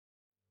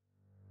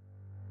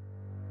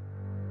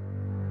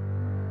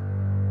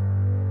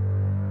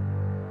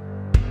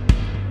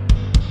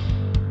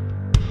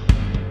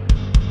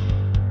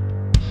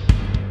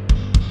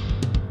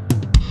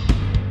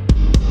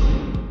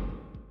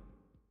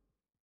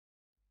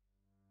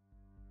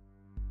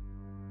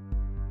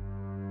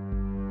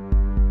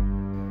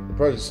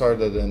project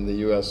started in the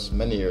US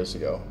many years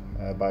ago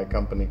by a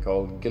company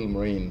called Gill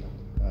Marine.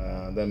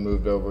 Then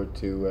moved over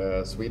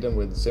to Sweden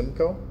with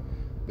CIMCO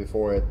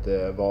before it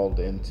evolved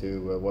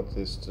into what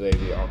is today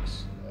the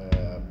OXE,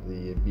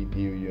 the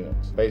BPU unit.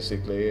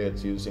 Basically,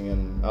 it's using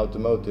an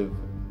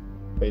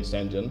automotive-based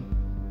engine,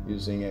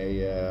 using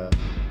a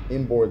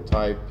inboard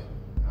type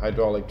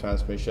hydraulic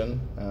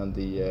transmission and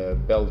the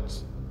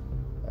belt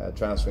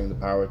transferring the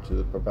power to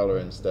the propeller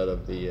instead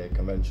of the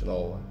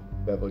conventional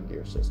bevel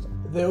gear system.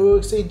 The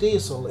OXE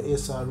Diesel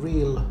is a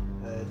real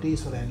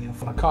diesel engine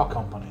for a car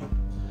company.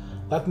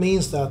 That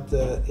means that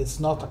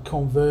it's not a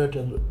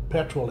converted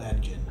petrol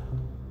engine.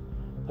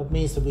 That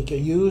means that we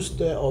can use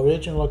the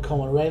original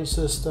common rail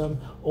system,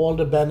 all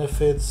the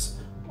benefits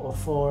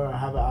for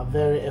have a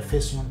very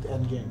efficient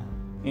engine.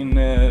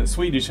 In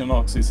Swedish, an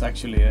ox is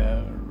actually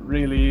a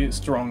really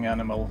strong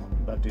animal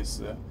that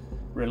is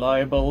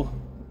reliable,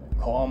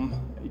 calm,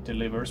 it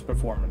delivers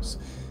performance.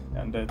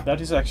 And that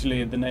is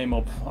actually the name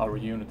of our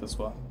unit as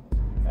well.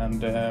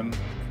 And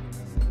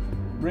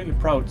really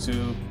proud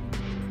to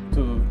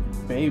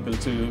be able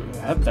to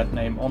have that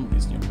name on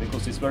this unit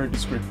because it's very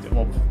descriptive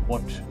of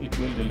what it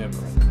will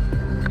deliver.